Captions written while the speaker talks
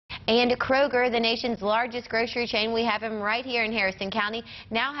And Kroger, the nation's largest grocery chain, we have him right here in Harrison County,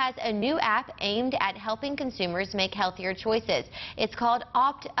 now has a new app aimed at helping consumers make healthier choices. It's called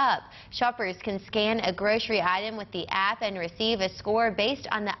Opt Up. Shoppers can scan a grocery item with the app and receive a score based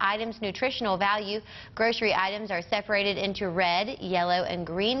on the item's nutritional value. Grocery items are separated into red, yellow, and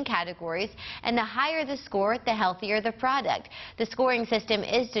green categories, and the higher the score, the healthier the product. The scoring system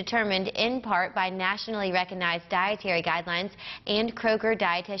is determined in part by nationally recognized dietary guidelines and Kroger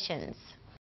dietitians.